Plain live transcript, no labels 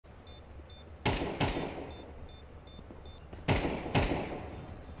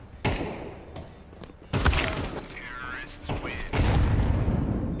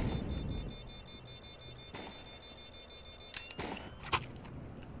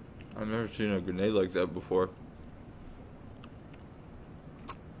I've never seen a grenade like that before.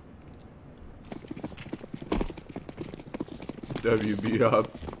 WB up.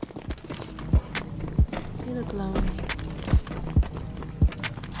 You look lonely.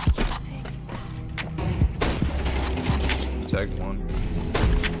 Tag one.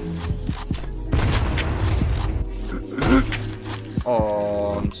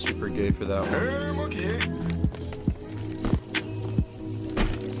 Oh, I'm super gay for that one.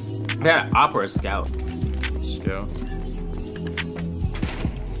 Yeah, opera scout. Scout.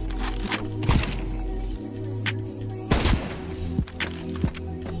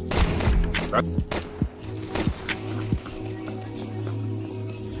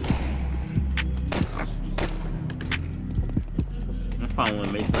 I'm fine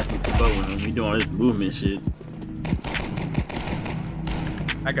when Mason let me keep up with him. We doing all this movement shit.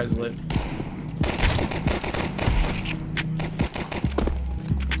 That guy's lit.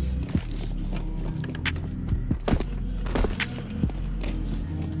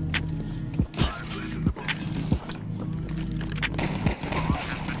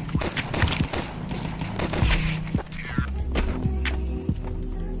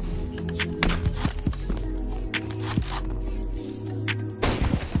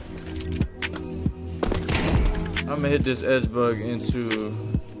 I'm gonna hit this edge bug into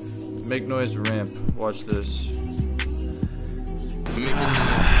make noise ramp. Watch this. Make noise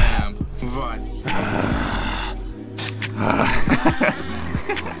ramp. Watch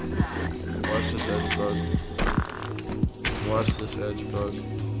Watch this edge bug. Watch this edge bug.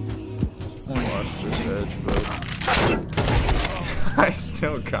 Watch this edge bug. I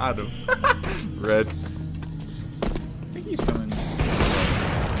still got him. Red. I think he's coming.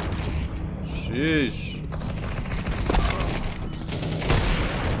 Sheesh.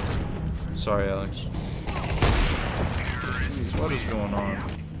 Sorry, Alex. Jeez, what is going on?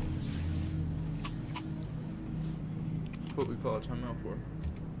 What we call a timeout for?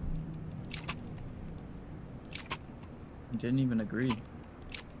 He didn't even agree.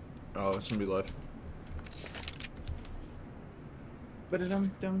 Oh, it's gonna be live.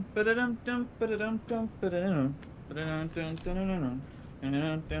 Ba-da-dum-dum, ba-da-dum-dum, ba-da-dum-dum, ba-da-dum, ba-da-dum-dum, da-da-dum,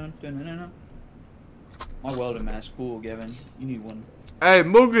 da-da-dum, da-da-dum. My welding mask cool, Gavin. You need one. Hey,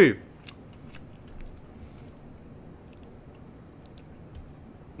 Moogie!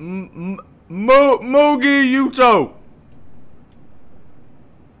 Moogie Yuto!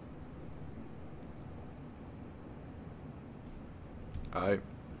 Alright.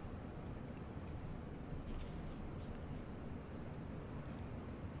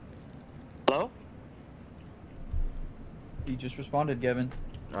 Hello? He just responded, Gavin.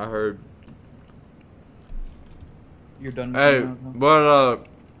 I heard. You're done. Hey, With what,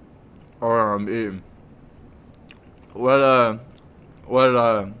 or I'm eating. What,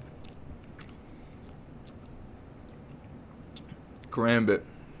 Karambit.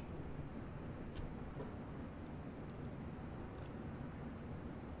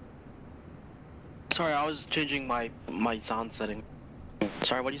 Sorry, I was changing my sound setting.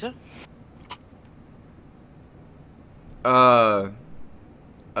 Sorry, what do you say?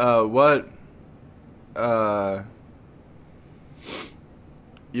 What,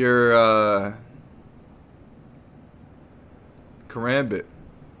 your, Karambit.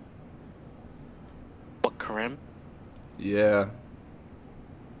 What, Karam? Yeah.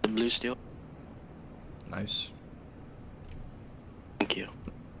 The blue steel? Nice. Thank you.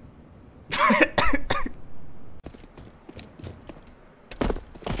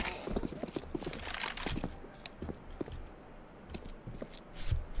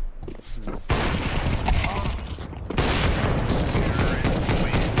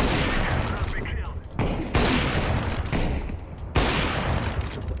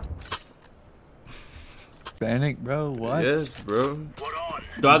 Panic, bro. What? Yes, bro.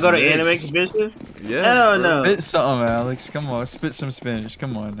 Do I go to Mixed. anime convention? Yes, Hell bro. no. Spit something, Alex. Come on, spit some Spanish.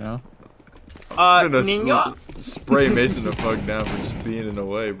 Come on now. I'm gonna Niño. spray Mason the fuck down for just being in the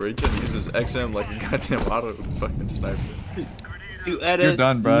way, bro. He trying to use his XM like a goddamn auto fucking sniper. You're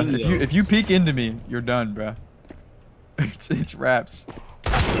done, bro. If you peek into me, you're done, bro. It's raps.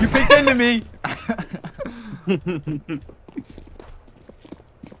 You peeked into me.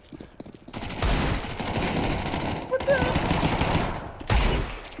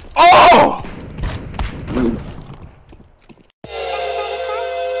 Oh!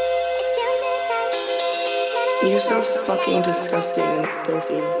 You're so fucking disgusting and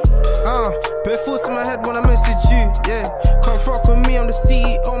filthy. Bad thoughts in my head when I message you, yeah. Can't fuck with me, I'm the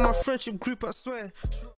CEO of my friendship group, I swear.